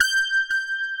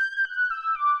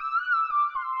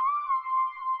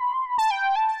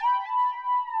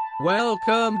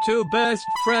Welcome to Best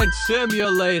Friend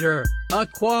Simulator, a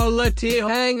quality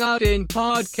hangout in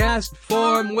podcast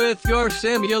form with your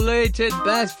simulated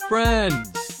best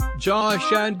friends,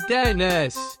 Josh and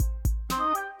Dennis.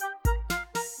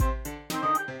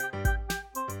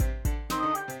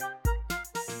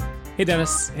 Hey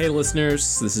Dennis, hey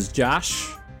listeners, this is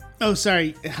Josh. Oh,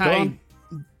 sorry. Hi,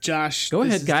 Josh. Go This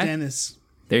ahead, is guy. Dennis.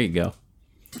 There you go.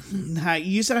 Hi.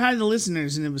 You said hi to the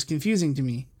listeners, and it was confusing to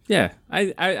me. Yeah,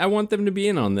 I want them to be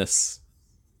in on this.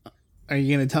 Are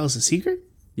you going to tell us a secret?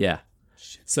 Yeah.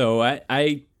 So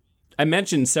I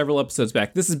mentioned several episodes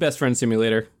back. This is Best Friend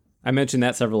Simulator. I mentioned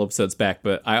that several episodes back,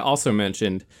 but I also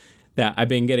mentioned that I've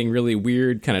been getting really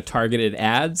weird kind of targeted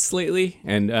ads lately.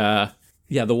 And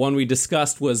yeah, the one we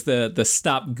discussed was the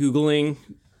stop Googling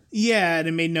Yeah, and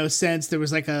it made no sense. There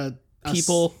was like a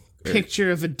people.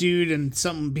 picture of a dude, and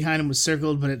something behind him was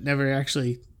circled, but it never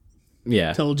actually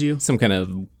Yeah. told you. Some kind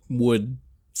of wood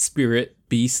spirit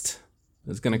beast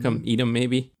is going to come eat him,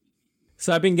 maybe.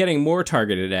 So I've been getting more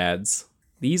targeted ads.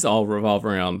 These all revolve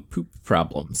around poop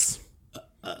problems.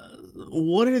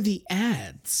 What are the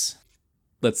ads?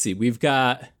 Let's see. We've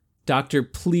got Dr.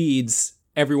 pleads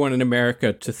everyone in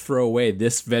America to throw away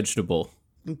this vegetable.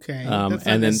 Okay, And that's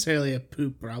not then- necessarily a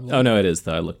poop problem. Oh, no, it is,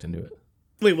 though. I looked into it.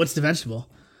 Wait, what's the vegetable?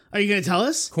 Are you going to tell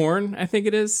us? Corn, I think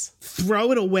it is.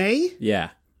 Throw it away? Yeah.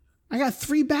 I got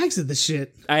 3 bags of this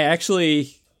shit. I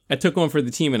took one for the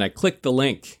team and I clicked the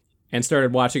link and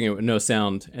started watching it with no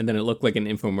sound. And then it looked like an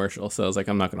infomercial. So I was like,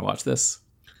 I'm not going to watch this.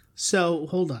 So,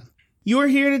 hold on. You're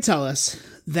here to tell us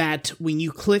that when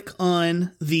you click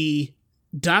on the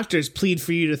doctors plead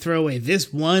for you to throw away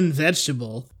this one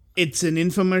vegetable, it's an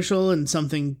infomercial and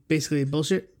something basically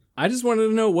bullshit? I just wanted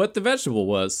to know what the vegetable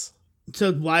was.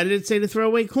 So why did it say to throw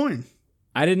away corn?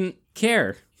 I didn't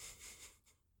care.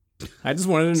 I just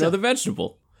wanted to know the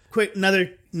vegetable. Quick, another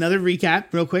recap,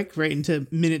 real quick, right into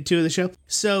minute 2 of the show.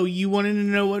 So you wanted to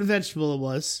know what vegetable it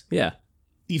was. Yeah.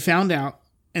 You found out,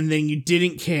 and then you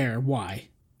didn't care. Why?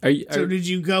 So did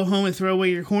you go home and throw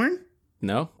away your corn?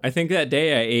 No. I think that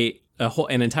day I ate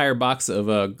an entire box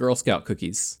of Girl Scout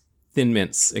cookies, Thin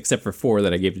Mints, except for 4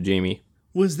 that I gave to Jamie.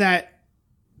 Was that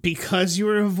because you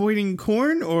were avoiding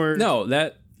corn, or No,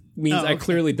 that means I okay.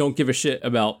 clearly don't give a shit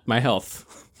about my health.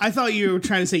 I thought you were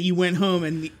trying to say you went home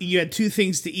and you had 2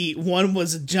 things to eat. One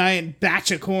was a giant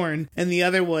batch of corn, and the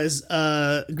other was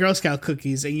Girl Scout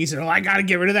cookies. And you said, "Oh, I gotta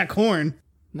get rid of that corn."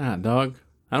 Nah, dog.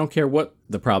 I don't care what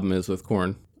the problem is with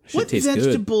corn. It What tastes good.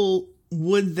 vegetable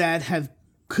could that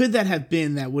have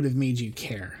been that would have made you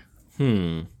care?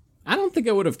 I don't think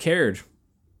I would have cared.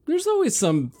 There's always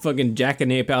some fucking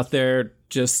jackanape out there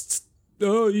just,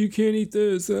 oh, you can't eat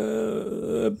this.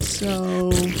 So,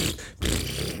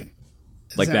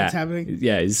 Like that that. what's happening?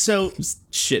 Yeah, he's So, just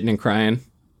shitting and crying.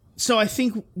 so I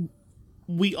think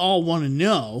we all want to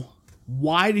know,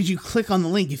 why did you click on the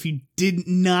link if you did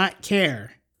not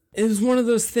care? It was one of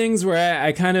those things where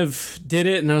I kind of did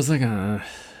it and I was like,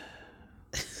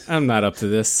 I'm not up to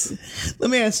this. Let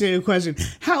me ask you a question.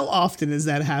 How often is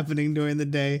that happening during the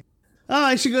day? Oh,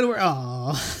 I should go to work.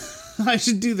 Oh, I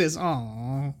should do this.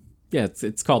 Oh, Yeah,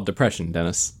 it's called depression,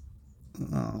 Dennis.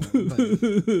 oh,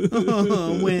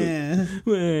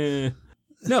 man.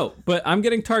 No, but I'm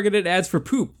getting targeted ads for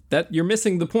poop. That you're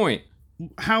missing the point.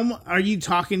 How are you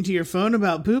talking to your phone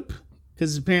about poop?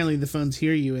 Because apparently the phones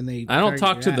hear you and they. I don't target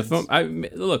talk your to the ads.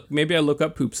 phone. Maybe I look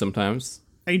up poop sometimes.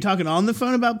 Are you talking on the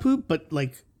phone about poop, but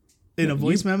like in a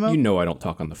voice memo? You know I don't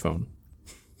talk on the phone.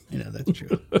 I know that's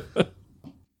true.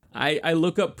 I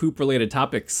look up poop related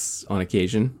topics on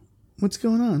occasion. What's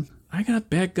going on? I got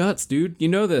bad guts, dude. You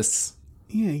know this.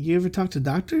 Yeah, you ever talk to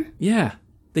doctor? Yeah.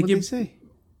 What they say?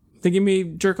 They give me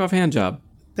jerk off hand job.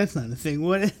 That's not a thing.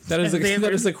 What? That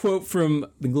is a quote from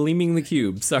Gleaming the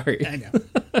Cube. Sorry. I know.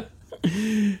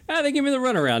 They give me the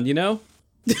runaround, you know?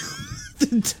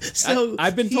 So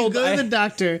I've been told you go to the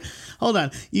doctor. Hold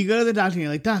on. You go to the doctor and you're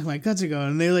like, "Doc, my guts are going."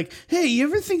 And they're like, "Hey, you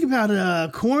ever think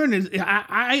about corn?"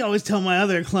 I always tell my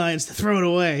other clients to throw it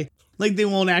away. Like they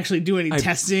won't actually do any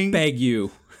testing. Beg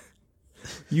you.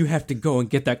 You have to go and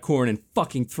get that corn and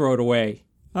fucking throw it away.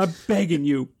 I'm begging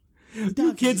you.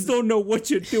 You kids don't know what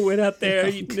you're doing out there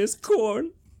eating this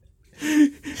corn.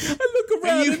 I look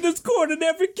around in this corn in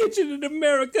every kitchen in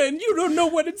America and you don't know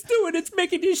what it's doing. It's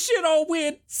making your shit all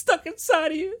weird stuck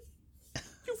inside of you.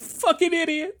 You fucking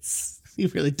idiots. You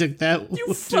really took that You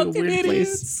to a fucking weird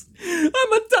idiots.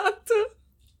 I'm a doctor.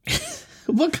 place.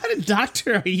 What kind of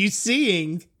doctor are you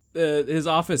seeing? His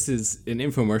office is an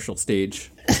infomercial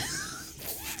stage.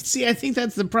 See, I think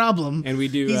that's the problem. And we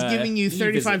do. He's giving you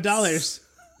 $35.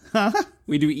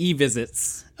 We do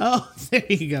e-visits. Oh, there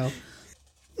you go.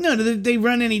 No, do they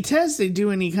run any tests? They do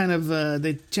any kind of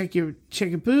they check your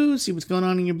poo, see what's going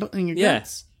on in your guts?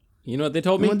 Yes. You know what they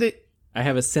told me? I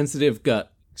have a sensitive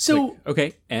gut. So Like,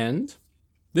 okay, and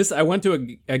this I went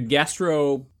to a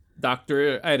gastro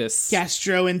doctoritis.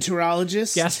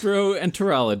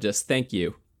 Gastroenterologist, thank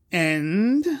you.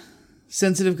 And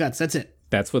sensitive guts, that's it.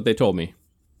 That's what they told me.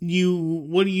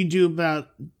 What do you do about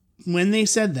when they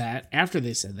said that, after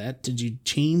they said that, did you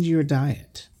change your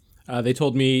diet? They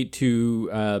told me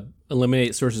to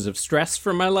eliminate sources of stress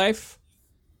from my life.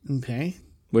 Okay.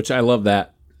 Which I love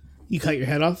that. You cut your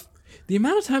head off? The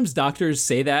amount of times doctors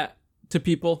say that to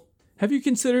people. Have you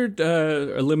considered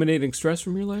eliminating stress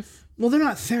from your life? Well, they're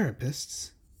not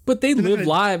therapists. But they live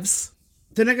lives.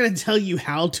 They're not going to tell you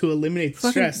how to eliminate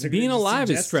stress. Being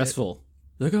alive is stressful.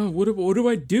 Like, oh, what do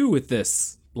I do with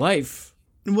this life?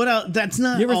 What else? That's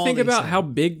not. You ever all think they about say. how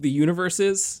big the universe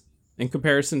is in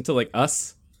comparison to like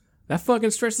us? That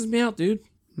fucking stresses me out, dude.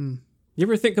 You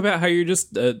ever think about how you're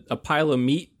just a pile of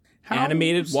meat,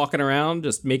 animated, walking around,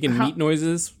 just making meat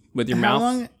noises with your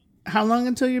mouth? How long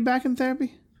until you're back in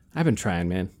therapy? I've been trying,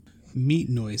 man. Meat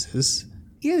noises.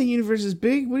 Yeah, the universe is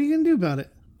big. What are you gonna do about it?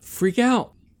 Freak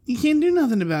out. You can't do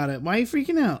nothing about it. Why are you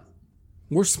freaking out?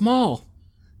 We're small.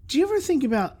 Do you ever think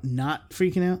about not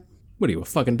freaking out? What are you, a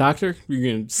fucking doctor?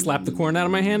 You're gonna slap the corn out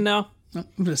of my hand now? I'm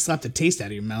gonna slap the taste out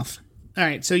of your mouth. All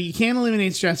right, so you can't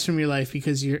eliminate stress from your life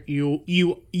because you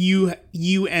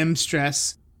am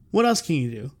stress. What else can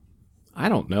you do? I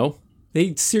don't know.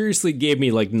 They seriously gave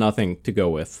me like nothing to go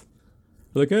with.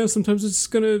 They're like, oh, sometimes it's just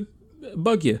gonna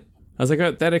bug you. I was like,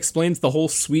 oh, that explains the whole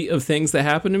suite of things that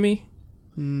happened to me.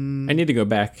 I need to go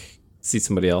back, see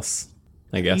somebody else,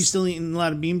 I guess. Are you still eating a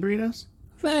lot of bean burritos?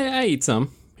 I eat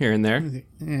some here and there.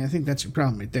 Yeah, I think that's your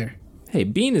problem right there. Hey,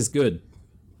 bean is good,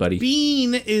 buddy.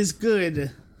 Bean is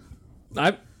good.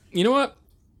 You know what?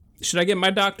 Should I get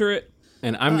my doctorate?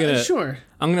 And I'm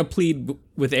gonna plead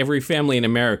with every family in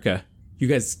America. You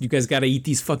guys gotta eat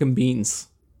these fucking beans.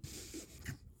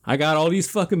 I got all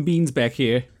these fucking beans back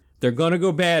here. They're gonna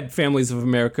go bad, families of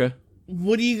America.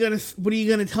 What are you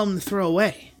gonna tell them to throw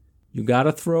away? You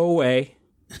gotta throw away.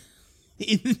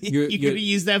 You're gonna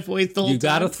use that voice the whole time? You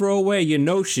gotta throw away your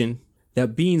notion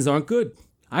that beans aren't good.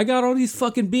 I got all these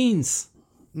fucking beans.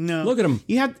 No. Look at them.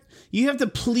 You have to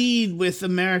plead with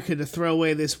America to throw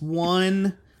away this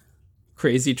one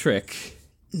Crazy trick.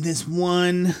 This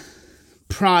one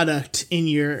product in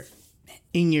your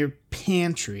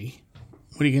pantry.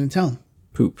 What are you gonna tell them?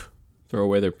 Poop. Throw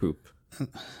away their poop.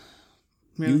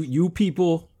 Really? You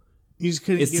people. You just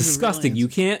couldn't. It's disgusting. You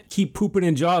can't keep pooping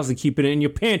in jars and keep it in your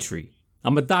pantry.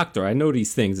 I'm a doctor. I know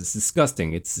these things. It's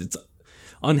disgusting. It's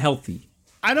unhealthy.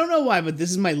 I don't know why, but this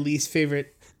is my least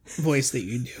favorite voice that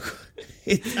you do.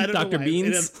 I don't Dr. know why.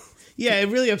 Beans? It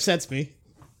really upsets me.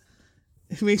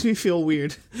 It makes me feel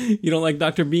weird. You don't like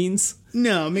Dr. Beans?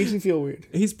 No, it makes me feel weird.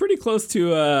 He's pretty close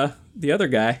to the other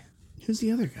guy. Who's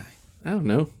the other guy? I don't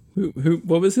know. Who?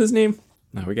 What was his name?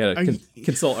 No, we gotta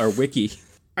consult our wiki.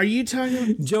 Are you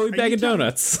talking Joey Bag of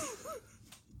Donuts?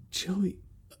 Joey.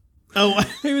 Oh,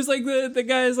 he was like the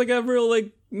guy is like a real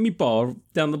like meatball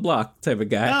down the block type of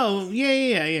guy. Oh,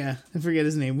 yeah. I forget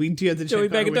his name. We do have to check Joey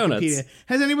Bag of Donuts. Wikipedia.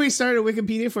 Has anybody started a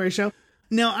Wikipedia for our show?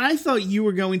 Now, I thought you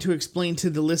were going to explain to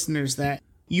the listeners that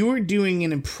you were doing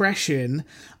an impression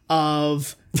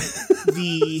of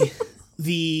the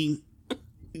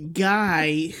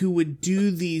guy who would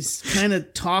do these kind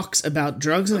of talks about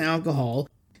drugs and alcohol.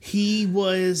 He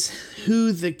was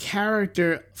who the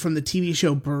character from the TV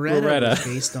show Beretta was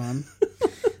based on.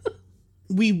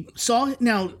 We saw,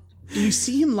 now, do we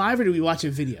see him live or do we watch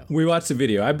a video? We watched a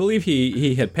video. I believe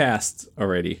he had passed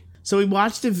already. So we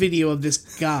watched a video of this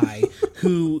guy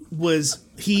who was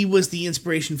the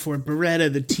inspiration for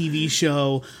Beretta, the TV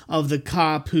show of the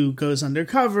cop who goes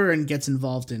undercover and gets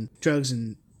involved in drugs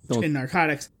and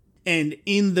narcotics. And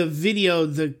in the video,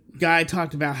 the guy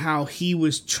talked about how he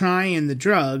was trying the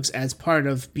drugs as part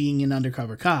of being an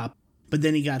undercover cop, but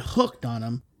then he got hooked on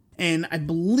them. And I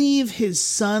believe his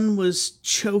son was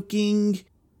choking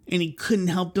and he couldn't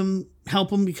help him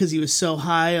because he was so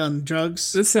high on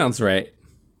drugs. This sounds right.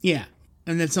 Yeah.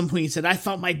 And at some point he said, I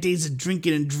thought my days of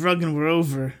drinking and drugging were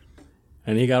over.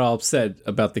 And he got all upset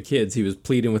about the kids. He was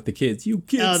pleading with the kids. You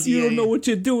kids, you don't know what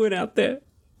you're doing out there.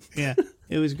 Yeah.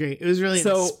 It was great. It was really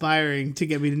inspiring to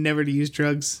get me to never to use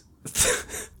drugs.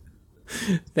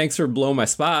 Thanks for blowing my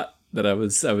spot that I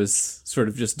was sort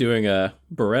of just doing a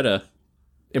Beretta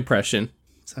impression.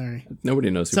 Sorry. Nobody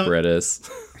knows who Beretta is.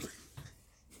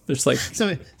 There's like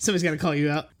somebody's got to call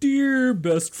you out. Dear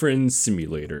Best Friend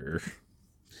Simulator.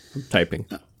 I'm typing.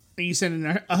 Are you sending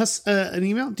us an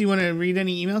email? Do you want to read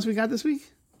any emails we got this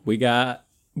week? We got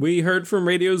We heard from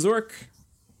Radio Zork,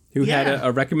 who had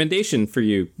a recommendation for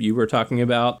you. You were talking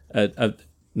about a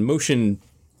motion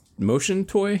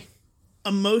toy?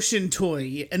 A motion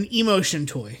toy, an emotion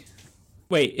toy.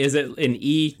 Wait, is it an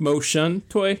E-motion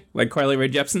toy, like Carly Rae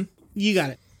Jepsen? You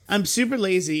got it. I'm super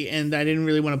lazy, and I didn't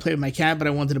really want to play with my cat, but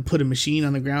I wanted to put a machine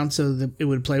on the ground so that it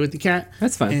would play with the cat.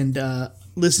 That's fine. And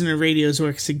listener Radio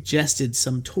Zork suggested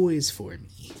some toys for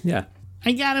me. Yeah.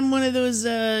 I got him one of those,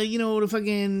 the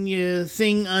fucking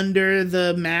thing under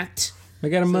the mat. I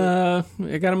got him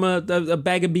a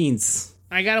bag of beans.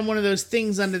 I got him one of those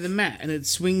things under the mat, and it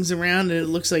swings around, and it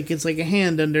looks like it's like a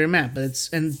hand under a mat, but it's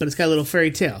got a little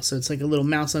furry tail, so it's like a little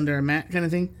mouse under a mat kind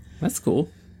of thing. That's cool.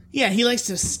 Yeah, he likes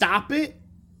to stop it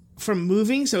from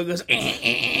moving, so it goes.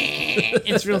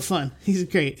 It's real fun. He's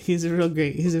great. He's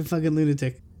a fucking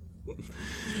lunatic.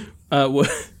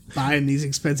 Buying these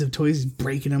expensive toys,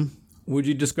 breaking them. Would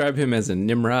you describe him as a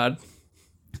Nimrod?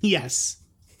 Yes.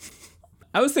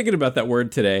 I was thinking about that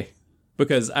word today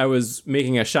because I was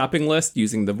making a shopping list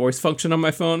using the voice function on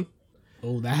my phone.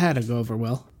 Oh, that had to go over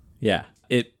well. Yeah.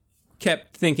 It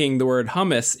kept thinking the word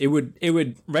hummus. It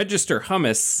would register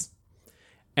hummus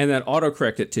and then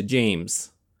autocorrect it to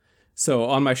James. So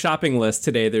on my shopping list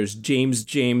today, there's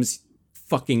James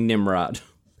fucking Nimrod.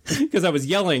 Because I was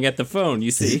yelling at the phone,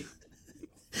 you see.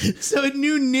 So it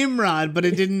knew Nimrod, but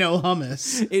it didn't know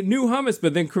hummus. It knew hummus,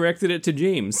 but then corrected it to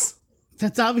James.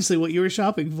 That's obviously what you were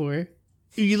shopping for. Are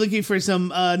you looking for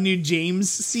some new James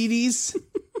CDs?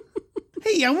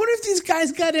 Hey, I wonder if these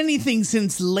guys got anything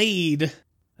since Laid.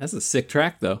 That's a sick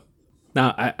track, though.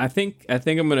 Now, I think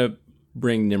I'm gonna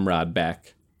bring Nimrod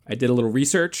back. I did a little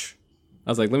research. I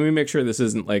was like, let me make sure this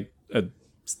isn't like a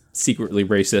secretly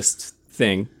racist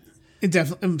thing. It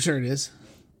definitely, I'm sure it is.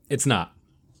 It's not.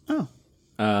 Oh.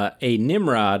 A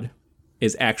Nimrod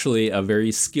is actually a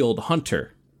very skilled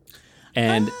hunter.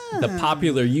 And the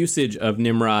popular usage of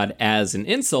Nimrod as an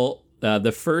insult,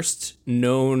 the first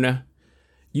known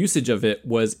usage of it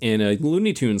was in a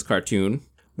Looney Tunes cartoon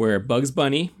where Bugs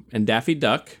Bunny and Daffy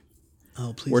Duck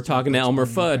were talking to Elmer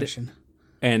Fudd,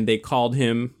 and they called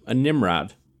him a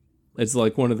Nimrod. It's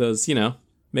like one of those,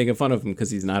 making fun of him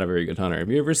because he's not a very good hunter. Have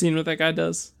you ever seen what that guy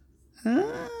does?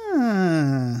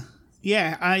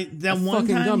 Yeah, that one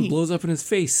fucking time gun blows up in his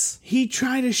face. He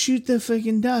tried to shoot the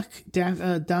fucking duck,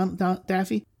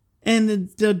 Daffy, and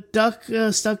the duck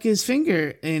stuck his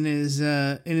finger in his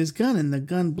gun, and the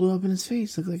gun blew up in his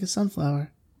face. Looked like a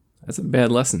sunflower. That's a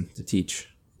bad lesson to teach.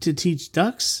 To teach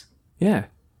ducks? Yeah,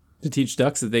 to teach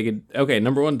ducks that they could. Okay,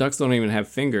 number one, ducks don't even have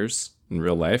fingers in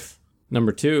real life.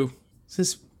 Number two,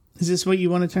 is this what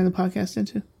you want to turn the podcast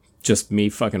into? Just me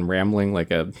fucking rambling like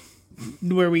a.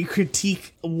 Where we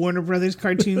critique Warner Brothers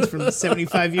cartoons from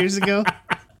 75 years ago.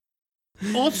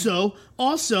 Also,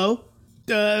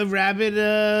 the rabbit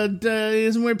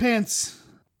doesn't wear pants.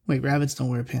 Wait, rabbits don't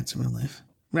wear pants in real life.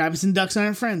 Rabbits and ducks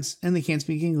aren't friends, and they can't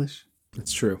speak English.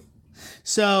 That's true.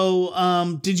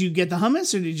 So, did you get the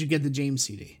hummus, or did you get the James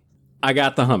CD? I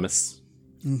got the hummus.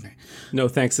 Okay. No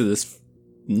thanks to this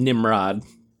Nimrod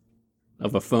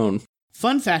of a phone.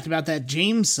 Fun fact about that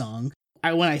James song.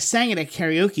 When I sang it at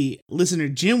karaoke, listener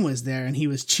Jim was there, and he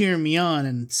was cheering me on,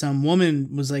 and some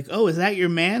woman was like, "Oh, is that your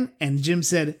man?" And Jim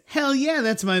said, "Hell yeah,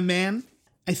 that's my man."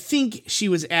 I think she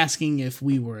was asking if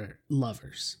we were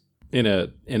lovers. In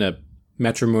a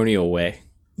matrimonial way.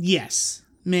 Yes.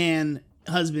 Man,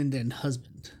 husband, and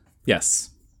husband.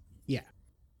 Yes. Yeah.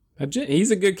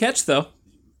 He's a good catch, though.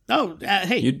 Oh,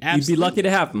 hey, you'd be lucky to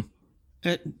have him.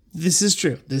 This is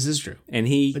true. And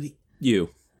you.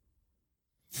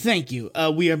 Thank you.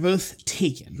 We are both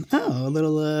taken. Oh, a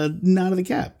little nod of the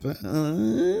cap. A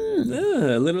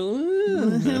little.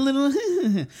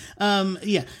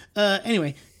 Yeah.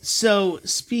 Anyway, so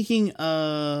speaking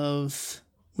of,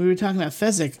 we were talking about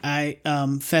Fezzik.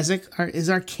 Fezzik is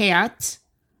our cat.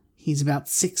 He's about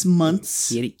 6 months.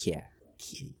 Kitty cat.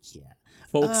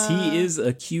 Folks, he is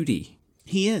a cutie.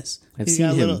 He is. I've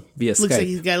seen him via Skype. Looks like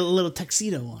he's got a little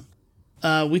tuxedo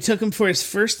on. We took him for his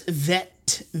first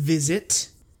vet visit.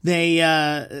 They,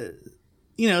 after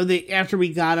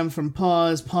we got him from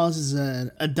Paws is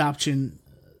an adoption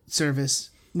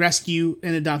service, rescue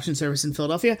and adoption service in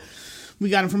Philadelphia. We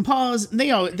got him from Paws.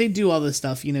 They do all this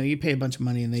stuff. You pay a bunch of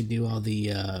money and they do all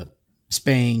the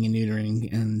spaying and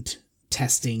neutering and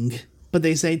testing. But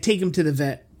they say take him to the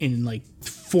vet in like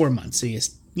 4 months. So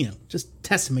just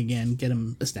test him again, get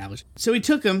him established. So we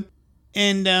took him,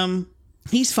 and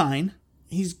he's fine.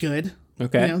 He's good.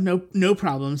 Okay. No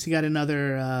problems. He got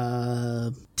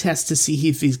another test to see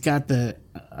if he's got the,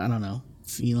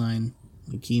 feline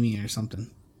leukemia or something.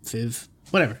 FIV.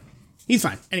 Whatever. He's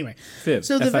fine. Anyway. FIV.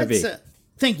 So the FIV. vet's,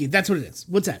 thank you. That's what it is.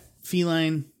 What's that?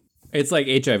 feline. It's like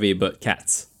HIV, but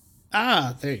cats.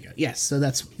 Ah, there you go. Yes, so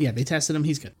they tested him.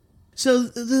 He's good. So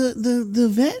the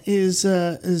vet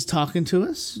is talking to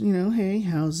us. You know, hey,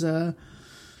 how's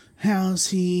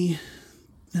he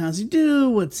do?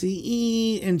 What's he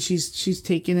eat? And she's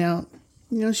taking out.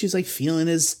 You know, she's like feeling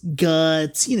his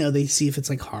guts. You know, they see if it's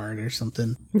like hard or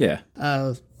something. Yeah.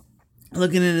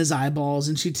 Looking in his eyeballs,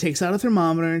 and she takes out a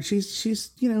thermometer, and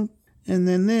she's you know, and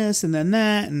then this, and then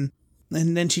that, and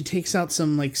then she takes out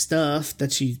some like stuff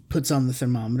that she puts on the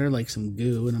thermometer, like some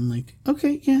goo, and I'm like,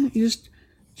 okay, yeah,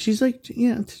 she's like,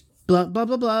 yeah, blah blah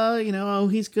blah blah, you know, oh,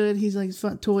 he's good, he's like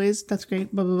fun toys, that's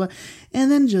great, blah blah blah, and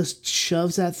then just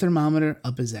shoves that thermometer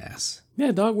up his ass.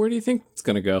 Yeah, dog, where do you think it's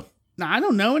gonna go? I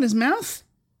don't know, in his mouth.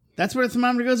 That's where the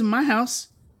thermometer goes in my house.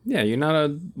 Yeah, you're not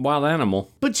a wild animal.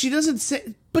 But she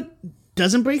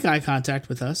doesn't break eye contact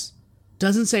with us.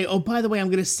 Doesn't say, oh, by the way, I'm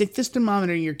going to stick this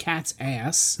thermometer in your cat's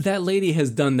ass. That lady has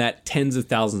done that tens of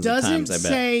thousands of times, I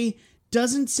bet.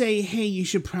 Doesn't say, hey, you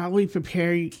should probably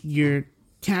prepare your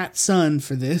cat son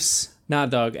for this. Nah,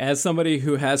 dog, as somebody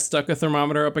who has stuck a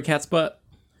thermometer up a cat's butt,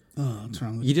 what's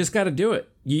wrong with you just got to do it.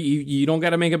 You don't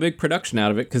got to make a big production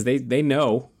out of it because they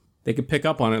know. They could pick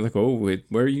up on it like, oh, wait,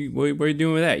 what are you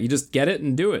doing with that? You just get it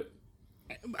and do it.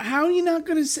 How are you not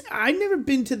going to say... I've never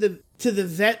been to the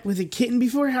vet with a kitten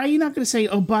before. How are you not going to say,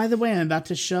 oh, by the way, I'm about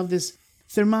to shove this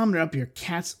thermometer up your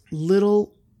cat's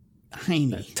little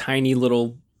tiny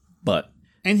little butt.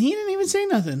 And he didn't even say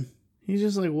nothing. He's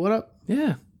just like, what up?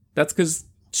 Yeah, that's because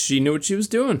she knew what she was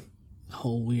doing.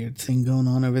 Whole weird thing going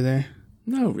on over there.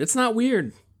 No, it's not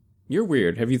weird. You're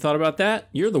weird. Have you thought about that?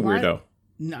 You're the weirdo.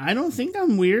 No, I don't think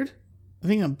I'm weird. I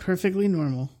think I'm perfectly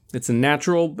normal. It's a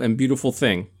natural and beautiful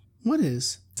thing. What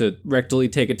is? To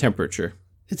rectally take a temperature.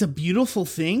 It's a beautiful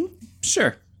thing?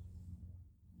 Sure.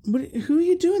 Who are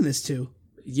you doing this to?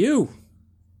 You.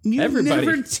 You've Everybody.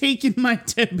 Never taken my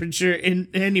temperature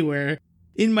anywhere.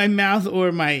 In my mouth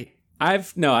or my...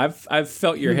 I've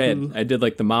felt your head. I did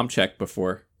like the mom check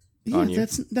before. Yeah, on you.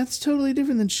 that's totally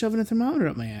different than shoving a thermometer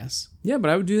up my ass. Yeah, but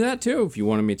I would do that too if you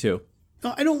wanted me to.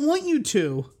 No, I don't want you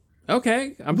to.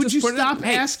 Okay. Would you stop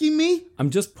asking me? I'm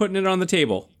just putting it on the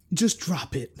table. Just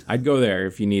drop it. I'd go there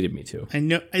if you needed me to. I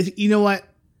know. You know what?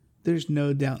 There's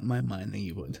no doubt in my mind that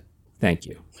you would. Thank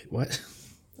you. Wait, what?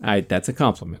 That's a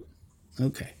compliment.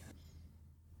 Okay.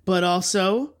 But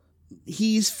also,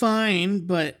 he's fine,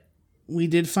 but we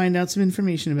did find out some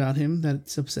information about him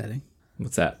that's upsetting.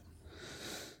 What's that?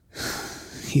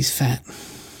 He's fat.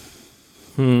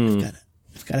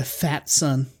 I've got a fat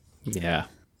son. Yeah.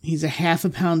 He's a half a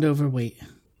pound overweight.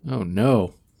 Oh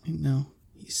no. I know.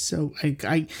 He's so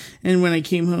and when I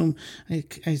came home, I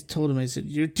told him, I said,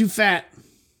 "You're too fat."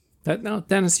 No,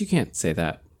 Dennis, you can't say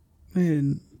that. I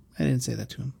didn't say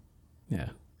that to him. Yeah.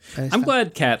 I'm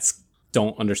glad cats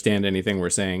don't understand anything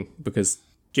we're saying because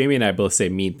Jamie and I both say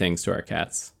mean things to our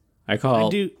cats. I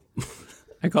call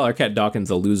our cat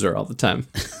Dawkins a loser all the time.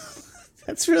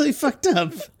 That's really fucked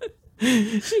up.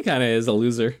 She kind of is a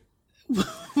loser.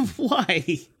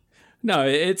 Why? No,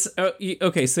 it's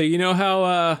okay. So you know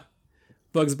how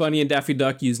Bugs Bunny and Daffy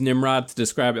Duck use Nimrod to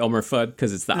describe Elmer Fudd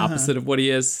because it's the opposite of what he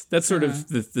is. That's sort of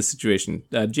the situation.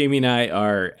 Jamie and I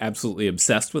are absolutely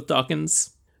obsessed with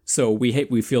Dawkins, so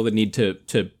we feel the need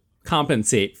to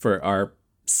compensate for our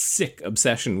sick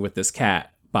obsession with this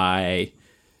cat by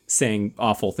saying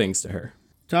awful things to her.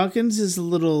 Dawkins is a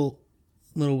little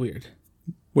weird.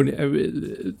 What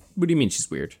do you mean she's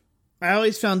weird? I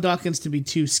always found Dawkins to be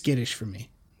too skittish for me.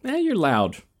 You're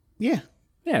loud. Yeah.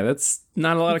 Yeah, that's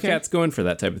not a lot of cats going for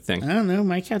that type of thing. I don't know.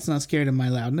 My cat's not scared of my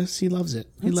loudness. He loves it.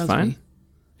 He loves fine.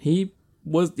 me.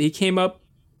 He came up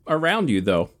around you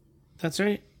though. That's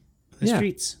right. The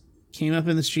streets. Came up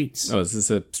in the streets. Oh, is this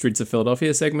a Streets of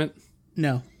Philadelphia segment?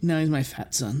 No, he's my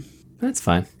fat son. That's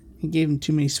fine. He gave him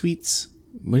too many sweets.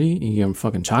 What do you give him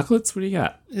fucking chocolates? What do you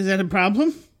got? Is that a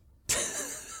problem?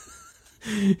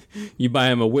 You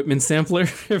buy him a Whitman sampler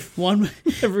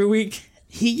every week?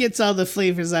 He gets all the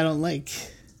flavors I don't like.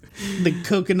 The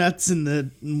coconuts and the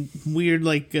weird,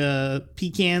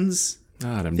 pecans.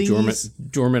 Ah, them thingies.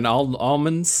 dormant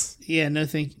almonds. Yeah, no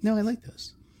thank you. No, I like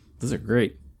those. Those are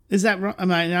great. Is that wrong?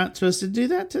 Am I not supposed to do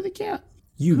that to the cat?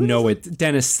 You know it.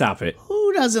 Dennis, stop it.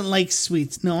 Who doesn't like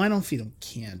sweets? No, I don't feed him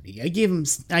candy. I gave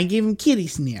him kitty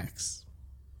snacks.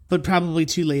 But probably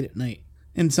too late at night.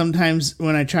 And sometimes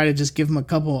when I try to just give him a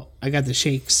couple, I got the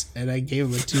shakes and I gave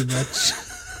him too much.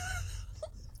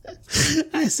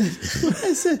 I say,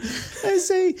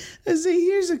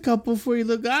 here's a couple for you.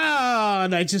 Look,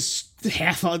 and I just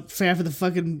half of the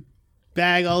fucking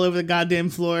bag all over the goddamn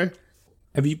floor.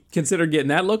 Have you considered getting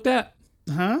that looked at?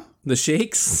 Huh? The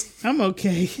shakes? I'm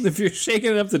okay. If you're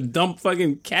shaking it up to dump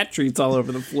fucking cat treats all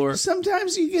over the floor.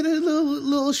 Sometimes you get a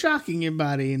little shock in your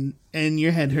body and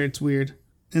your head hurts weird.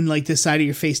 And like the side of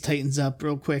your face tightens up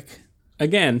real quick.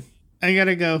 Again. I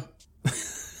gotta go.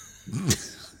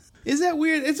 Is that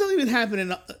weird? It's only been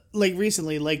happening like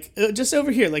recently, like just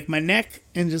over here, like my neck,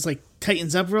 and just like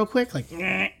tightens up real quick, like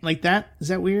that. Is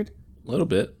that weird? A little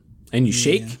bit. And you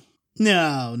shake?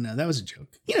 No, that was a joke.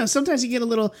 You know, sometimes you get a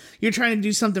little, you're trying to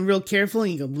do something real careful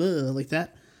and you go, "Ugh," like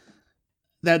that.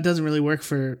 That doesn't really work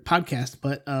for podcast,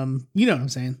 but you know what I'm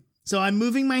saying. So I'm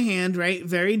moving my hand, right,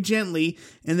 very gently,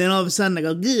 and then all of a sudden I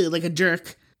go, "Ugh," like a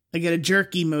jerk. I get a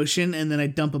jerky motion, and then I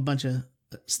dump a bunch of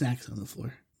snacks on the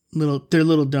floor. They're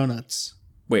little donuts.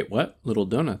 Wait, what? Little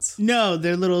donuts? No,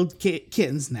 they're little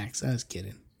kitten snacks. I was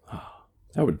kidding. Oh,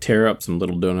 that would tear up some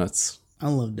little donuts. I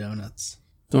love donuts.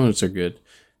 Donuts are good.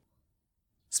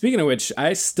 Speaking of which,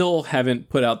 I still haven't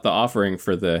put out the offering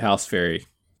for the house fairy.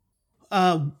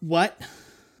 What?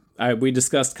 We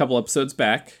discussed a couple episodes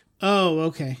back. Oh,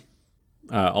 okay.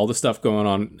 All the stuff going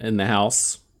on in the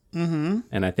house. Mm-hmm.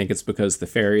 And I think it's because the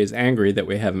fairy is angry that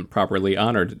we haven't properly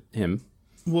honored him.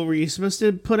 What were you supposed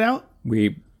to put out?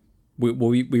 We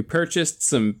purchased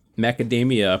some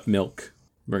macadamia milk.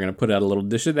 We're going to put out a little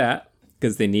dish of that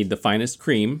because they need the finest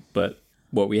cream, but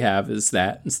what we have is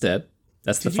that instead.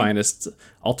 That's the finest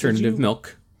alternative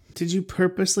milk. Did you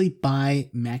purposely buy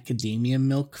macadamia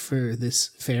milk for this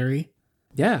fairy?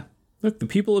 Yeah. Look, the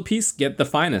people of peace get the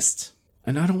finest.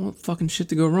 And I don't want fucking shit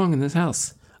to go wrong in this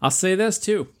house. I'll say this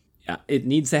too. It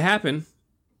needs to happen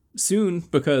soon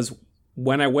because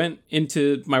when I went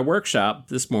into my workshop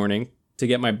this morning to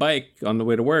get my bike on the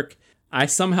way to work, I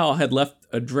somehow had left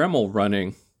a Dremel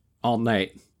running all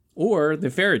night. Or the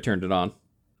fairy turned it on.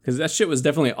 Because that shit was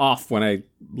definitely off when I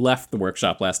left the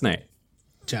workshop last night.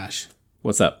 Josh.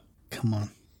 What's up? Come on.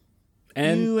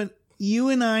 And you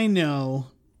and I know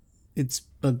it's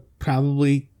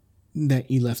probably that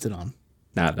you left it on.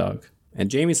 Nah, dog. And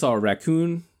Jamie saw a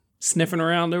raccoon sniffing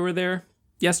around over there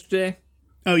yesterday.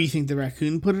 Oh, you think the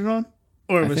raccoon put it on?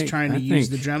 Or was trying to use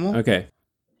the Dremel? Okay.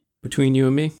 Between you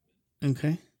and me,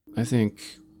 Okay. I think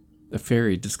a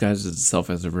fairy disguises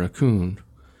itself as a raccoon,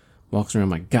 walks around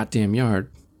my goddamn yard.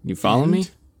 You follow me?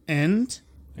 And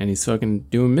he's fucking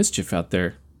doing mischief out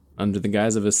there under the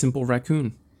guise of a simple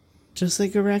raccoon. just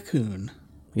like a raccoon.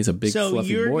 He's a big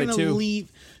fluffy boy too.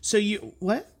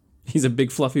 What? He's a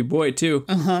big fluffy boy too.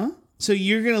 Uh-huh. So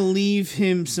you're going to leave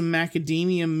him some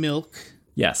macadamia milk.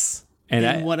 Yes.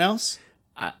 And what else?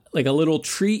 Like a little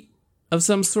treat of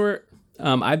some sort.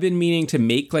 I've been meaning to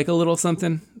make like a little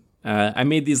something. I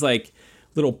made these like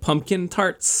little pumpkin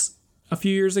tarts a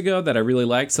few years ago that I really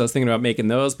liked, so I was thinking about making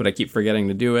those, but I keep forgetting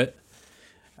to do it.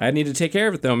 I need to take care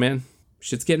of it though, man.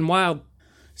 Shit's getting wild.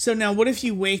 So now what if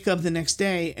you wake up the next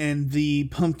day and the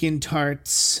pumpkin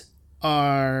tarts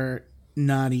are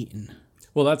not eaten?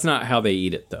 Well, that's not how they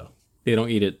eat it though. They don't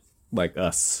eat it like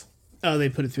us. Oh, they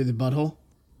put it through the butthole?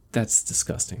 That's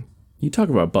disgusting. You talk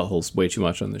about buttholes way too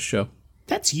much on this show.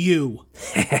 That's you.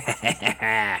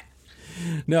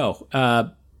 No,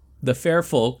 the fair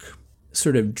folk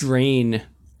sort of drain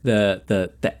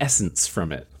the essence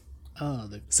from it. Oh,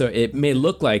 so it may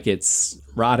look like it's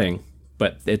rotting,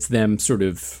 but it's them sort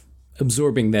of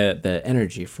absorbing the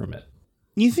energy from it.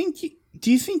 Do you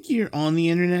think you're on the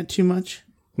internet too much?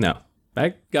 No.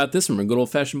 I got this from a good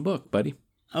old-fashioned book, buddy.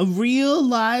 A real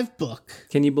live book.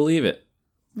 Can you believe it?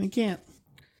 I can't.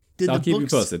 I'll keep you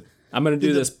posted. I'm going to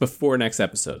do this before next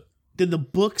episode. Did the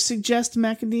book suggest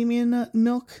macadamia nut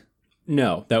milk?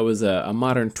 No, that was a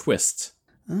modern twist.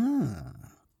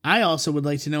 I also would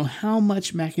like to know how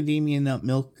much macadamia nut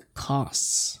milk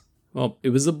costs. Well, it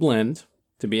was a blend,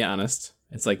 to be honest.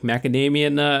 It's like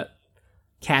macadamia nut,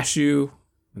 cashew,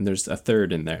 and there's a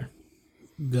third in there.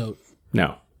 Goat.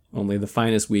 No, only the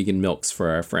finest vegan milks for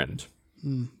our friend.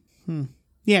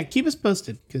 Yeah, keep us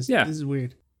posted, because Yeah. this is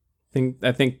weird.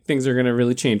 I think things are going to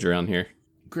really change around here.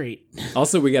 Great.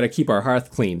 Also, we got to keep our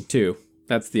hearth clean, too.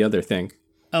 That's the other thing.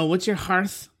 Oh, what's your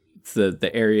hearth? It's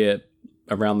the area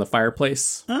around the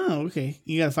fireplace. Oh, okay.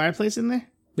 You got a fireplace in there?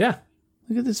 Yeah.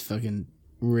 Look at this fucking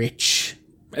rich.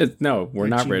 No, we're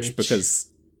not rich Rich. because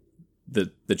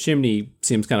the chimney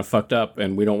seems kind of fucked up,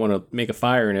 and we don't want to make a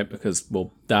fire in it because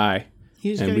we'll die.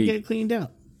 You just And gotta get it cleaned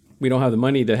out. We don't have the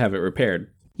money to have it repaired.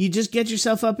 You just get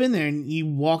yourself up in there and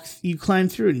you climb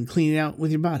through it and clean it out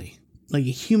with your body. Like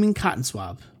a human cotton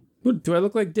swab. What, do I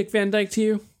look like Dick Van Dyke to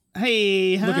you?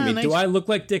 Hey, Look at me. nice. Do I look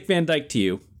like Dick Van Dyke to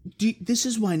you? This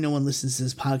is why no one listens to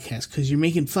this podcast, because you're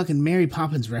making fucking Mary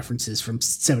Poppins references from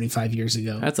 75 years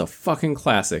ago. That's a fucking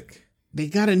classic. They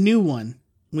got a new one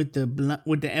with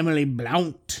the Emily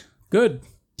Blount. Good.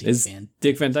 Is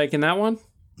Dick Van Dyke in that one?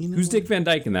 Who's Dick Van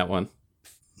Dyke in that one?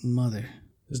 Mother.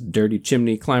 This dirty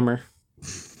chimney climber.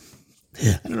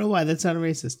 I don't know why. That sounded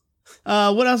racist.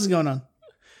 What else is going on?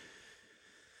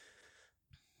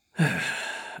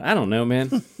 I don't know,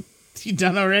 man. You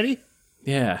done already?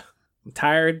 Yeah. I'm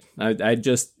tired. I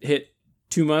just hit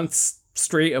 2 months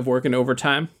straight of working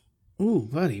overtime. Ooh,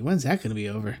 buddy. When's that going to be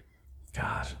over?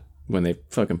 God. When they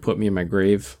fucking put me in my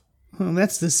grave. Well,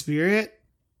 that's the spirit.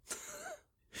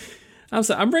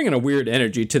 I'm bringing a weird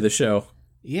energy to the show.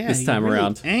 Yeah, this time you're really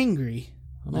around. Angry.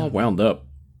 I'm all wound up.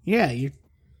 Yeah, I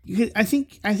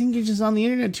think you're just on the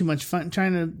internet too much fun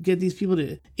trying to get these people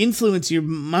to influence your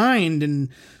mind and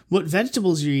what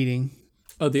vegetables you're eating.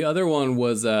 Oh, the other one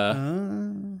was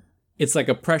it's like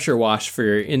a pressure wash for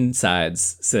your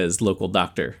insides, says local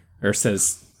doctor. Or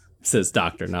says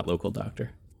doctor, not local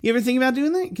doctor. You ever think about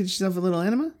doing that? Get yourself a little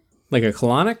enema? Like a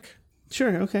colonic?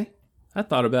 Sure, okay. I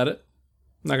thought about it.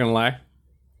 I'm not gonna lie.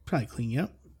 Probably clean you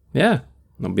up. Yeah.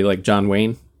 I'll be like John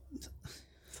Wayne.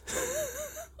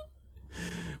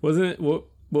 Wasn't it? What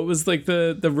was like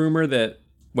the rumor that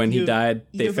when he died,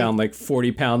 they found like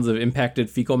 40 pounds of impacted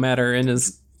fecal matter in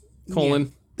his colon? Yeah.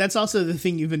 That's also the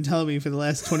thing you've been telling me for the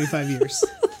last 25 years.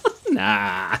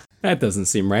 Nah, that doesn't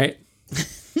seem right.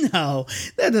 No,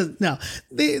 that doesn't. No,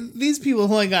 these people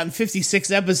have only gotten 56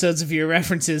 episodes of your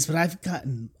references, but I've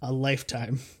gotten a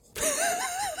lifetime.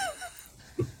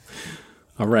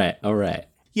 All right.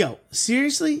 Yo,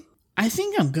 seriously, I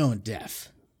think I'm going deaf.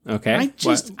 Okay.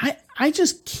 I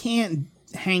just can't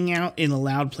hang out in a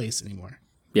loud place anymore.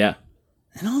 Yeah.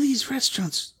 And all these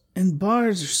restaurants and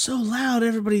bars are so loud.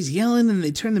 Everybody's yelling and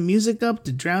they turn the music up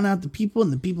to drown out the people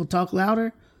and the people talk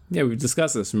louder. Yeah, we've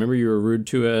discussed this. Remember you were rude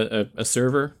to a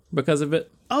server because of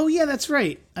it? Oh, yeah, that's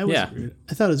right. I was rude.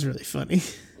 I thought it was really funny.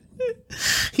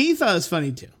 He thought it was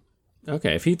funny, too.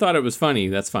 Okay, if he thought it was funny,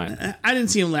 that's fine. I didn't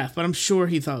see him laugh, but I'm sure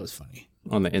he thought it was funny.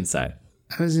 On the inside.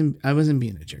 I wasn't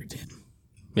being a jerk to him.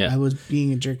 Yeah. I was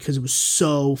being a jerk because it was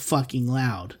so fucking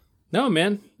loud. No,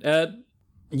 man.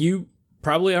 You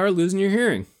probably are losing your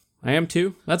hearing. I am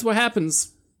too. That's what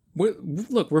happens.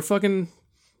 Look, we're fucking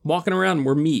walking around and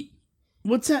we're meat.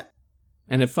 What's that?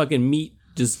 And if fucking meat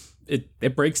just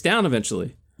it breaks down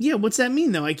eventually. Yeah, what's that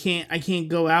mean though? I can't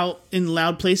go out in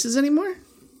loud places anymore?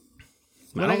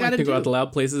 I don't like to go out to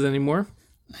loud places anymore.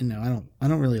 I know. I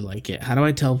don't really like it. How do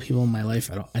I tell people in my life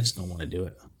I just don't want to do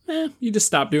it? You just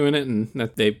stop doing it and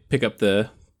they pick up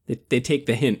they take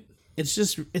the hint. It's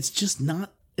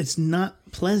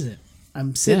not pleasant.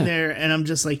 I'm sitting there and I'm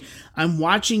just like, I'm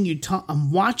watching you talk,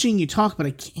 but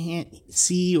I can't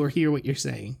see or hear what you're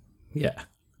saying. Yeah.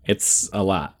 It's a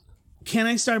lot. Can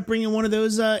I start bringing one of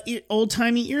those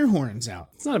old-timey ear horns out?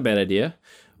 It's not a bad idea.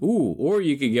 Ooh, or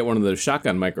you could get one of those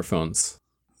shotgun microphones.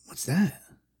 What's that?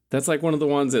 That's like one of the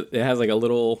ones that it has like it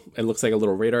looks like a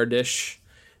little radar dish.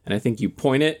 And I think you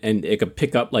point it and it could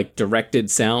pick up like directed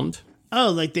sound. Oh,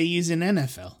 like they use in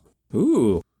NFL.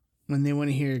 Ooh. When they want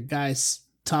to hear guys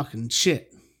talking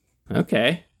shit.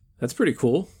 Okay. That's pretty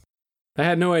cool. I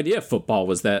had no idea football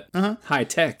was that high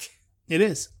tech. It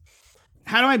is.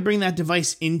 How do I bring that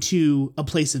device into a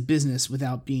place of business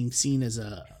without being seen as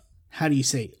a, how do you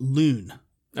say, loon?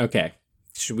 Okay.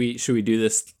 Should we do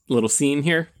this little scene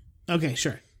here? Okay,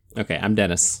 sure. Okay, I'm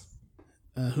Dennis.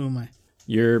 Who am I?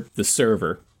 You're the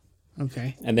server.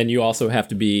 Okay. And then you also have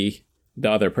to be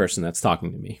the other person that's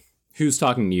talking to me. Who's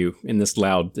talking to you in this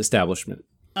loud establishment?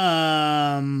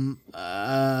 Alexis.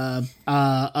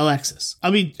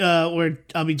 I'll be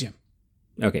Jim.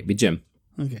 Okay, be Jim.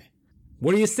 Okay.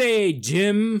 What do you say,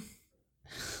 Jim?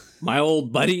 My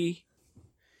old buddy.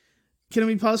 Can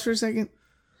we pause for a second?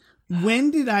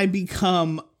 When did I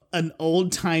become an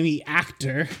old-timey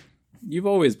actor? You've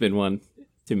always been one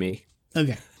to me.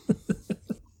 Okay.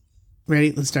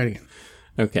 Ready? Let's start again.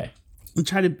 Okay. I'll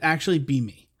try to actually be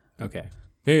me. Okay.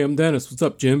 Hey, I'm Dennis. What's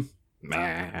up, Jim?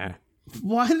 Nah.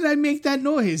 Why did I make that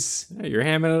noise? Yeah, you're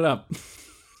hamming it up.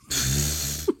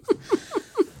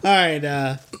 All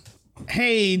right.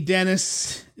 Hey,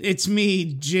 Dennis. It's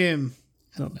me, Jim.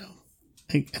 I don't know.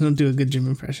 I don't do a good Jim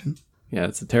impression. Yeah,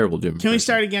 it's a terrible Jim impression. Can we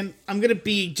start again? I'm going to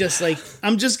be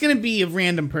I'm just going to be a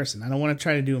random person. I don't want to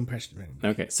try to do impressions.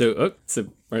 Okay. So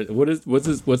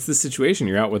what's the situation?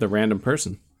 You're out with a random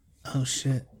person. Oh,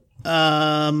 shit.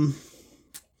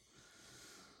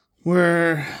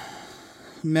 We're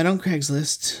met on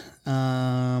Craigslist.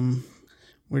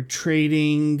 We're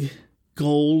trading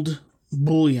gold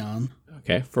bullion.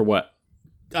 Okay, for what?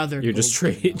 You're just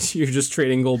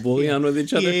trading gold bullion with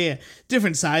each other? Yeah.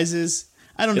 Different sizes.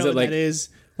 I don't know what that is.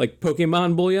 Like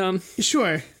Pokemon bullion?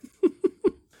 Sure.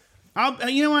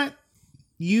 You know what?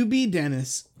 You be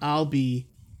Dennis. I'll be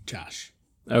Josh.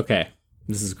 Okay.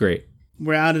 This is great.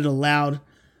 We're out at a loud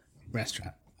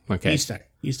restaurant. Okay.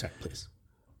 You start, please.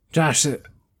 Josh,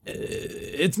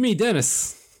 it's me,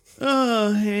 Dennis.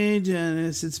 Oh, hey,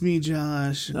 Dennis. It's me,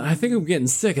 Josh. I think I'm getting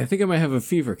sick. I think I might have a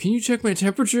fever. Can you check my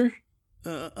temperature?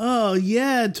 Oh,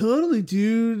 yeah, totally,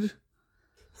 dude.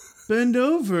 Bend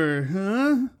over,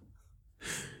 huh?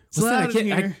 It's loud in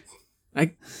here.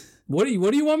 What do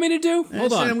you want me to do?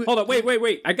 Hold said on. Hold on.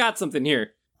 Wait. I got something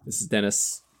here. This is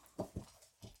Dennis.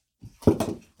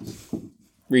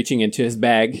 Reaching into his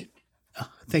bag.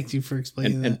 Thank you for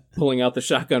explaining that. And pulling out the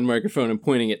shotgun microphone and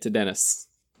pointing it to Dennis.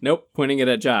 Nope, pointing it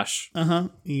at Josh. Uh-huh.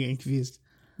 You're getting confused.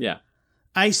 Yeah.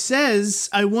 I says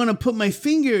I want to put my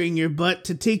finger in your butt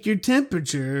to take your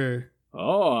temperature.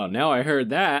 Oh, now I heard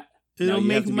that. Now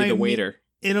you have to be the waiter.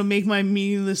 It'll make my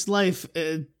meaningless life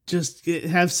just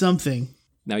have something.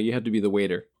 Now you have to be the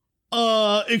waiter.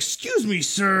 Excuse me,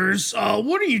 sirs.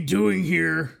 What are you doing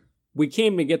here? We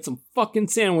came to get some fucking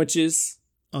sandwiches.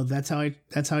 Oh, that's how I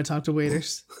talk to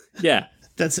waiters. Yeah.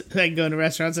 That's I go into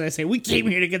restaurants and I say, we came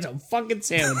here to get some fucking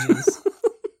sandwiches.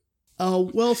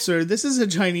 Well, sir, this is a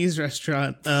Chinese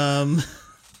restaurant.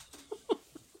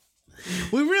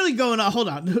 We're really going on. Hold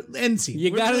on. End scene.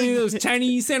 You got any of those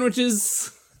Chinese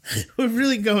sandwiches? We're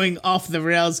really going off the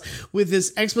rails with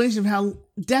this explanation of how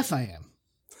deaf I am.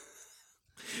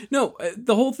 No,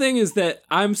 the whole thing is that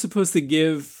I'm supposed to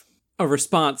give a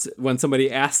response when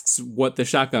somebody asks what the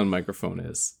shotgun microphone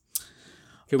is.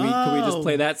 Can we just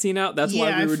play that scene out? That's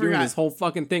why we were doing this whole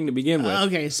fucking thing to begin with.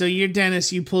 Okay, so you're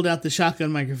Dennis. You pulled out the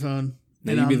shotgun microphone.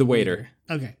 Now you be the waiter.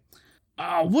 Okay.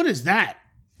 What is that?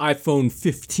 iPhone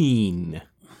 15.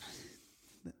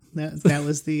 That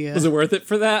was the... Was it worth it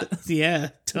for that?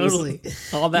 Yeah, totally.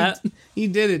 All that? You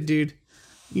did it, dude.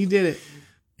 You did it.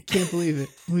 I can't believe it.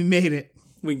 We made it.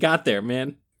 We got there,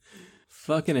 man.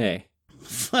 Fucking A.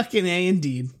 Fucking A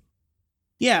indeed.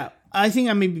 Yeah, I think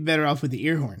I may be better off with the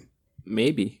ear horn.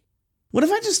 Maybe. What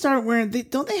if I just start wearing...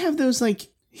 Don't they have those, like,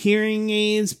 hearing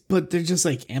aids, but they're just,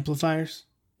 like, amplifiers?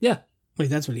 Yeah. Wait,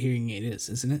 that's what a hearing aid is,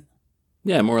 isn't it?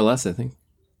 Yeah, more or less, I think.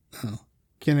 Oh.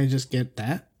 Can I just get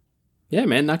that? Yeah,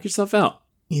 man, knock yourself out.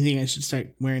 You think I should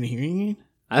start wearing a hearing aid?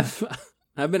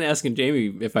 I've been asking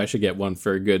Jamie if I should get one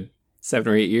for a good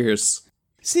 7 or 8 years.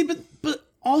 See, but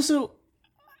also,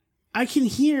 I can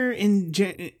hear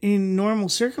in normal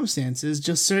circumstances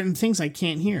just certain things I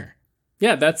can't hear.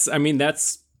 Yeah, that's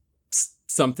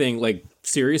something, like,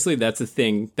 seriously, that's a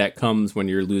thing that comes when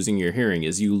you're losing your hearing,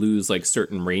 is you lose, like,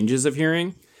 certain ranges of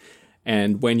hearing.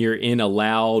 And when you're in a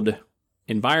loud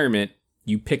environment,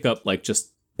 you pick up, like,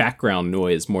 just background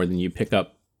noise more than you pick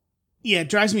up. Yeah, it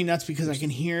drives me nuts because I can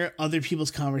hear other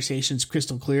people's conversations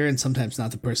crystal clear and sometimes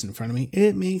not the person in front of me.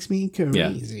 It makes me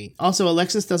crazy. Yeah. Also,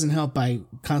 Alexis doesn't help by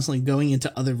constantly going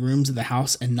into other rooms of the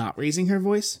house and not raising her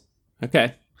voice.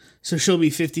 Okay. So she'll be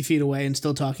 50 feet away and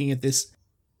still talking at this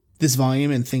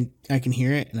volume and think I can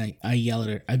hear it, and I yell at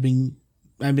her. I've been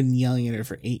yelling at her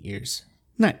for 8 years.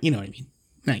 Not, you know what I mean?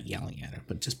 Not yelling at her,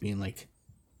 but just being like,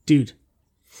 dude,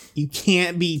 you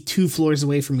can't be 2 floors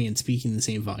away from me and speaking the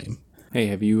same volume. Hey,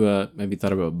 have you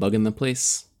thought about bugging the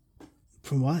place?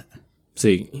 From what? So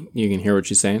you can hear what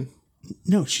she's saying?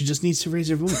 No, she just needs to raise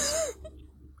her voice.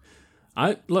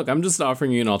 I'm just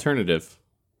offering you an alternative.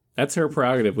 That's her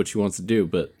prerogative, what she wants to do,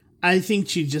 but... I think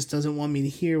she just doesn't want me to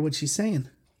hear what she's saying.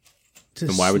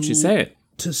 Then why would she say it?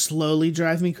 To slowly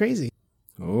drive me crazy.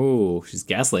 Oh, she's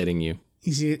gaslighting you.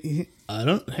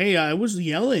 Hey, I was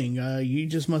yelling. You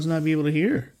just must not be able to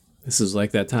hear. This is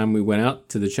like that time we went out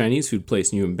to the Chinese food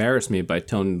place and you embarrassed me by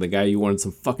telling the guy you wanted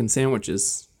some fucking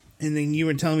sandwiches. And then you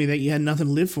were telling me that you had nothing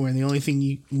to live for and the only thing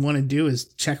you want to do is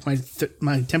check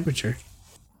my temperature.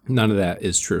 None of that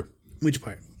is true. Which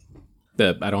part?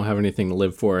 That I don't have anything to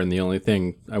live for and the only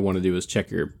thing I want to do is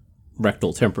check your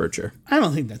rectal temperature. I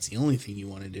don't think that's the only thing you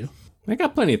want to do. I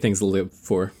got plenty of things to live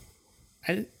for.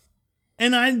 And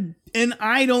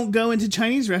I don't go into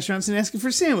Chinese restaurants and ask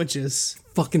for sandwiches.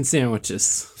 Fucking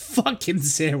sandwiches. Fucking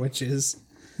sandwiches.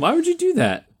 Why would you do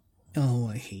that? Oh,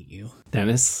 I hate you.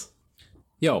 Dennis.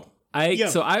 So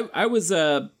I was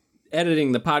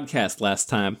editing the podcast last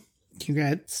time.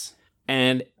 Congrats.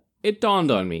 And it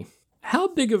dawned on me. How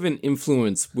big of an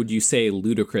influence would you say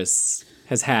Ludacris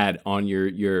has had on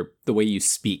the way you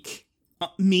speak?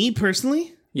 Me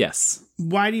personally? Yes.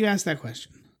 Why do you ask that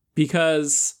question?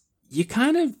 Because you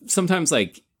kind of sometimes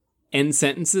like end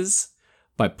sentences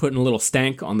by putting a little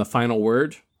stank on the final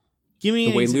word. Give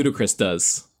me the way Ludacris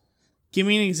does. Give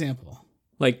me an example.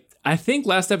 Like, I think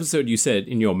last episode you said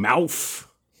in your mouth,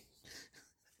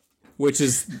 which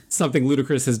is something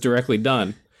Ludacris has directly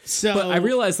done. But I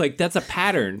realized like that's a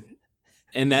pattern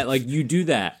and that like you do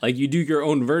that, like you do your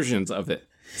own versions of it.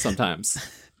 sometimes.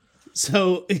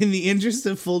 So, in the interest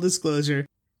of full disclosure,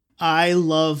 I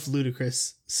love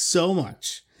Ludacris so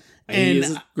much. And he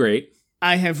is great.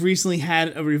 I have recently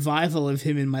had a revival of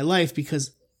him in my life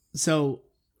because, so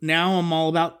now I'm all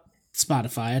about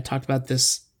Spotify. I talked about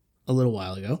this a little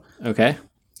while ago. Okay.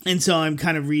 And so I'm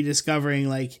kind of rediscovering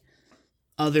like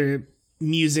other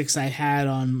musics I had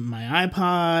on my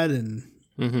iPod and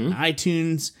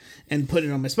iTunes and put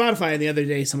it on my Spotify. And the other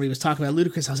day somebody was talking about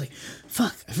Ludacris. I was like,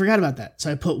 fuck, I forgot about that.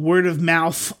 So I put Word of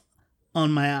Mouth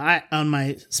on my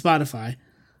Spotify.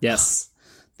 Yes.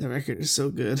 The record is so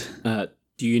good.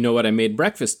 Do you know what I made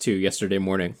breakfast to yesterday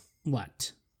morning?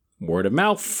 What? Word of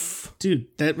mouth. Dude,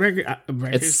 that record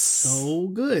It's is so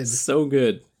good. So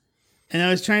good. And I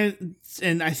was trying to,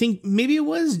 and I think maybe it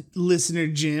was listener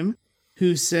Jim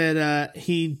who said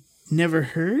he never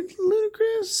heard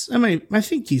Ludacris. I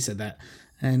think he said that.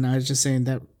 And I was just saying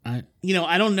that, I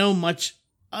don't know much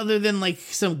other than like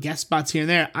some guest spots here and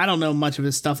there. I don't know much of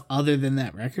his stuff other than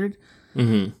that record.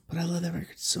 Mm-hmm. But I love that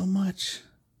record so much.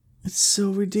 It's so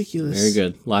ridiculous. Very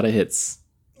good. A lot of hits.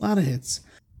 A lot of hits.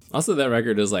 Also, that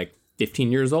record is like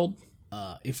 15 years old.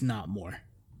 If not more.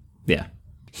 Yeah.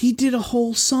 He did a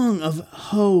whole song of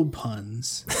hoe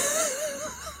puns.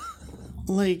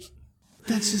 Like,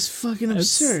 that's just fucking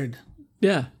absurd.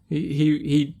 Yeah.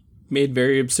 He made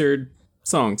very absurd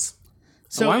songs.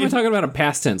 So why am I talking about a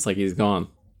past tense like he's gone?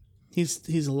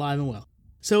 He's alive and well.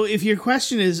 So if your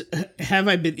question is, have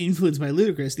I been influenced by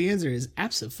Ludacris? The answer is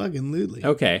abso-fucking-lutely.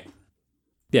 Okay.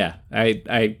 Yeah,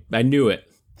 I knew it.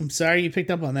 I'm sorry you picked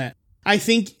up on that. I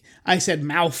think I said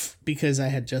mouth because I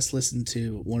had just listened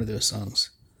to one of those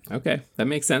songs. Okay, that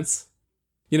makes sense.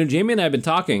 Jamie and I have been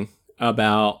talking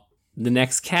about the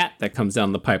next cat that comes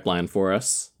down the pipeline for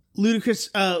us.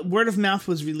 Ludacris, Word of Mouth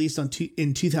was released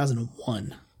in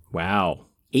 2001. Wow.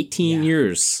 18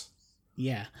 years.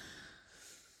 Yeah.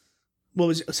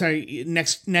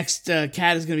 Next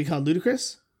cat is going to be called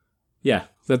Ludacris? Yeah,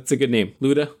 that's a good name.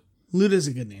 Luda. Luda's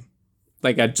a good name.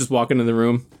 Like, I just walk into the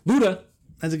room. Luda.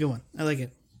 That's a good one. I like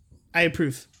it. I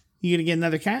approve. You going to get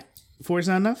another cat? 4 is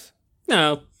not enough?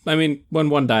 No. I mean, when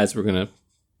one dies, we're going to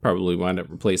probably wind up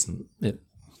replacing it.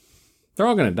 They're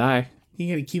all going to die. You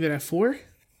going to keep it at 4?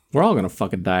 We're all going to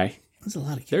fucking die. That's a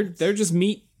lot of cats. They're just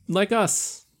meat like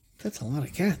us. That's a lot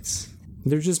of cats.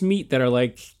 They're just meat that are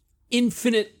like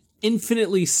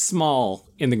infinitely small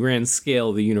in the grand scale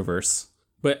of the universe.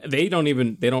 But they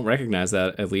don't recognize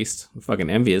that, at least. I'm fucking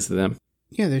envious of them.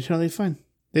 Yeah, they're totally fine.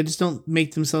 They just don't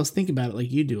make themselves think about it like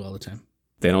you do all the time.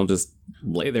 They don't just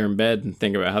lay there in bed and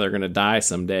think about how they're going to die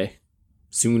someday.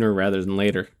 Sooner rather than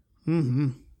later. Mm-hmm.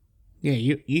 Yeah,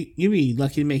 you'd be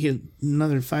lucky to make it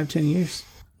another 5-10 years.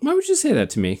 Why would you say that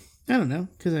to me? I don't know,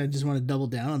 because I just want to double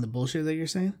down on the bullshit that you're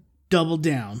saying. Double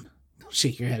down. Don't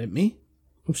shake your head at me.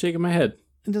 I'm shaking my head.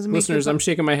 It doesn't make Listeners, I'm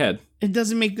shaking my head. It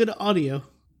doesn't make good audio.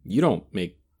 You don't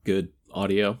make good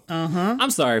audio. Uh-huh. I'm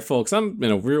sorry, folks. I'm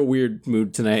in a real weird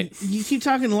mood tonight. You keep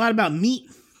talking a lot about meat.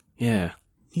 Yeah.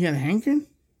 You got a hankering?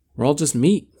 We're all just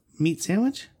meat. Meat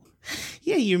sandwich?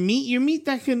 Yeah, your meat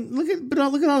that can look at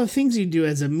all the things you do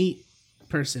as a meat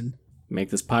person. Make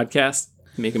this podcast,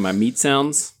 making my meat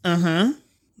sounds. Uh-huh.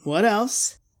 What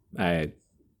else? I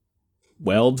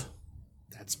weld.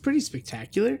 That's pretty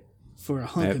spectacular for a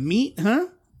hunk of meat, huh?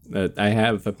 I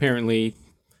have apparently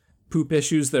poop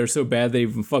issues that are so bad that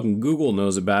even fucking Google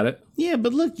knows about it. Yeah,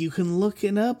 but look, you can look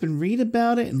it up and read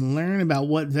about it and learn about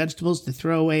what vegetables to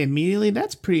throw away immediately.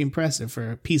 That's pretty impressive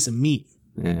for a piece of meat.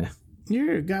 Yeah.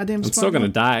 You're a goddamn smart. I'm still gonna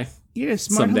die. You're a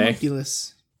smart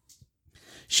homunculus.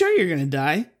 Sure, you're gonna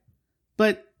die,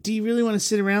 but do you really want to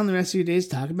sit around the rest of your days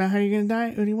talking about how you're gonna die,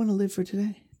 or do you want to live for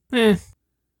today?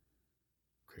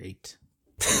 Great.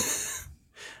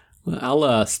 Well,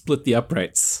 I'll split the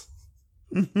uprights.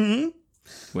 Mm-hmm.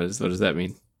 What does that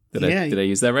mean? Did I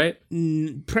use that right?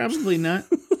 Probably not.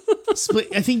 Split.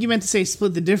 I think you meant to say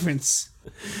split the difference.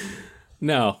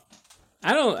 No,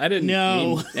 I didn't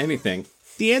mean anything.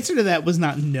 The answer to that was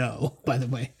not no, by the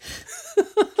way.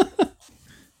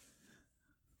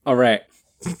 All right.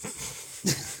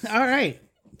 All right.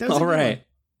 That was all right. One.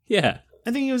 Yeah.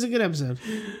 I think it was a good episode.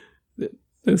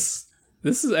 This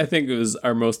is, I think it was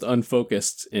our most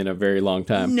unfocused in a very long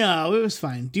time. No, it was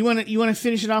fine. Do you want to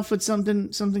finish it off with something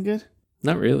good?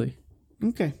 Not really.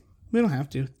 Okay. We don't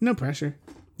have to. No pressure.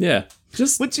 Yeah.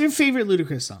 What's your favorite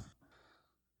Ludacris song?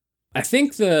 I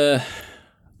think the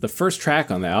first track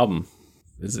on the album,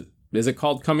 is it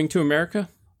called Coming to America?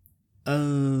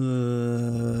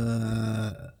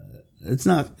 It's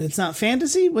not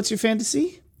fantasy? What's your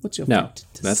fantasy? What's your fantasy?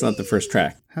 No, that's not the first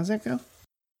track. How's that go?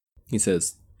 He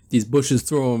says, "These bushes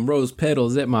throwing rose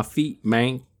petals at my feet,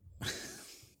 man."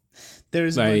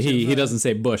 There's he doesn't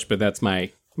say Bush, but that's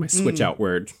my switch out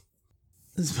word.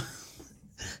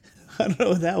 I don't know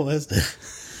what that was.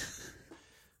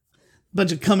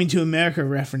 Bunch of Coming to America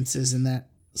references in that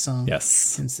song.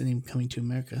 Yes. Hence the name Coming to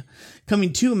America.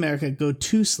 Coming to America, go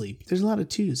to sleep. There's a lot of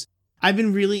twos. I've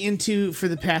been really into, for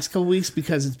the past couple weeks,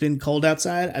 because it's been cold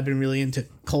outside, I've been really into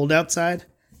Cold Outside,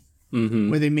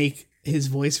 where they make his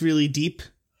voice really deep.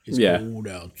 It's cold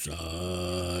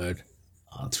outside.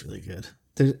 Oh, it's really good.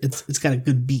 It's got a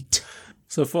good beat.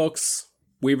 So, folks,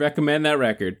 we recommend that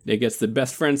record. It gets the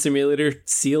Best Friend Simulator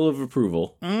seal of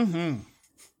approval. Mm-hmm.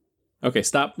 Okay,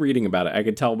 stop reading about it. I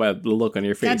can tell by the look on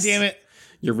your face. God damn it.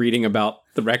 You're reading about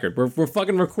the record. We're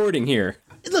fucking recording here.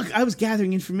 Look, I was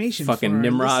gathering information fucking for our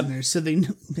Nimrod. listeners so they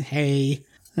know. Hey,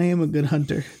 I am a good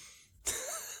hunter.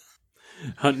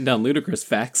 Hunting down ludicrous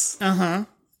facts. Uh-huh.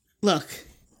 Look,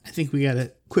 I think we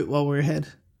gotta quit while we're ahead.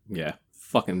 Yeah,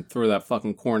 fucking throw that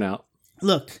fucking corn out.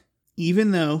 Look,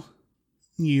 even though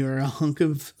you're a hunk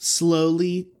of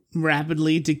slowly,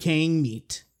 rapidly decaying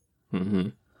meat,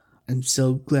 I'm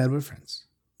so glad we're friends.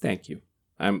 Thank you.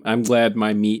 I'm glad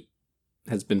my meat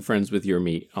has been friends with your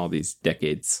meat all these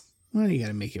decades. Why do you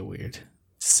gotta make it weird?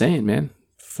 Just saying, man.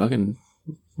 Fucking,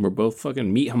 we're both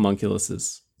fucking meat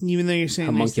homunculuses. Even though you're saying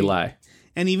homunculi. Nice things,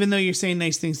 and even though you're saying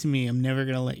nice things to me, I'm never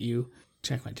gonna let you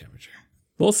check my temperature.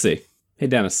 We'll see. Hey,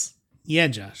 Dennis. Yeah,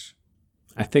 Josh.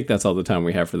 I think that's all the time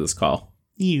we have for this call.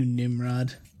 You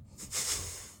Nimrod.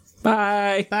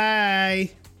 Bye.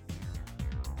 Bye.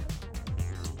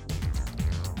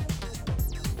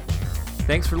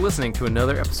 Thanks for listening to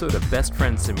another episode of Best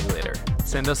Friend Simulator.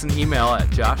 Send us an email at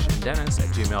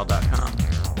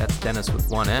joshanddennis@gmail.com. That's Dennis with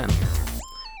one N.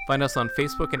 Find us on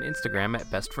Facebook and Instagram at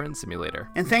Best Friend Simulator.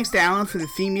 And thanks to Alan for the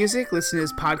theme music. Listen to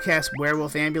his podcast,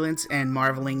 Werewolf Ambulance, and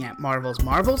marveling at Marvel's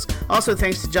Marvels. Also,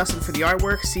 thanks to Justin for the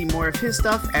artwork. See more of his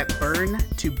stuff at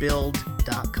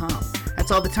burntobuild.com.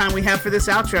 That's all the time we have for this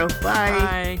outro.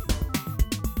 Bye. Bye.